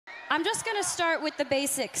I'm just gonna start with the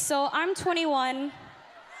basics. So I'm 21,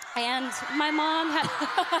 and my mom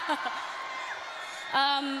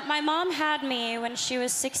had me when she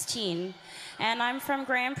was 16, and I'm from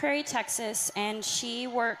Grand Prairie, Texas, and she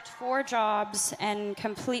worked 4 jobs and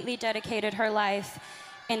completely dedicated her life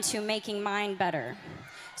into making mine better.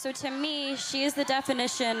 So to me, she is the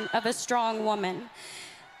definition of a strong woman,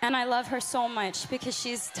 and I love her so much because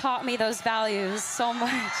she's taught me those values so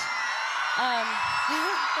much.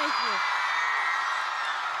 Thank you.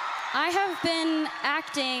 I have been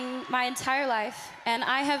acting my entire life, and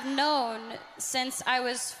I have known since I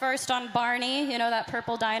was first on Barney, you know, that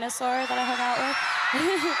purple dinosaur that I hung out with?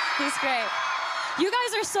 He's great. You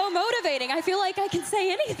guys are so motivating. I feel like I can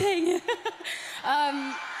say anything.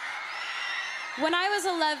 When I was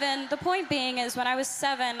 11, the point being is when I was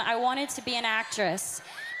 7, I wanted to be an actress,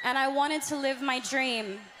 and I wanted to live my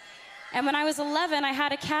dream. And when I was 11, I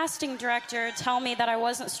had a casting director tell me that I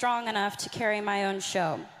wasn't strong enough to carry my own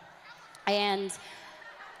show. And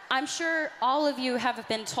I'm sure all of you have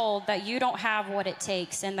been told that you don't have what it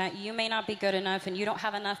takes and that you may not be good enough and you don't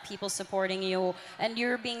have enough people supporting you, and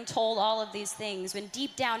you're being told all of these things when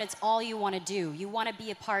deep down it's all you want to do. You want to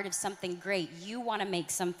be a part of something great. You want to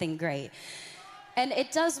make something great. And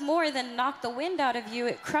it does more than knock the wind out of you.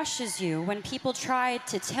 It crushes you when people try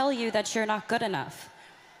to tell you that you're not good enough.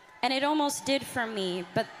 And it almost did for me,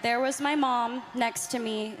 but there was my mom next to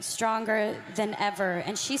me, stronger than ever,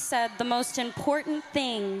 and she said the most important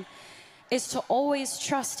thing is to always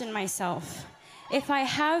trust in myself. If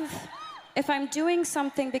I'm doing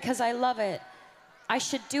something because I love it, I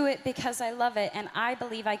should do it because I love it, and I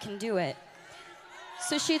believe I can do it.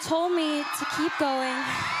 So she told me to keep going.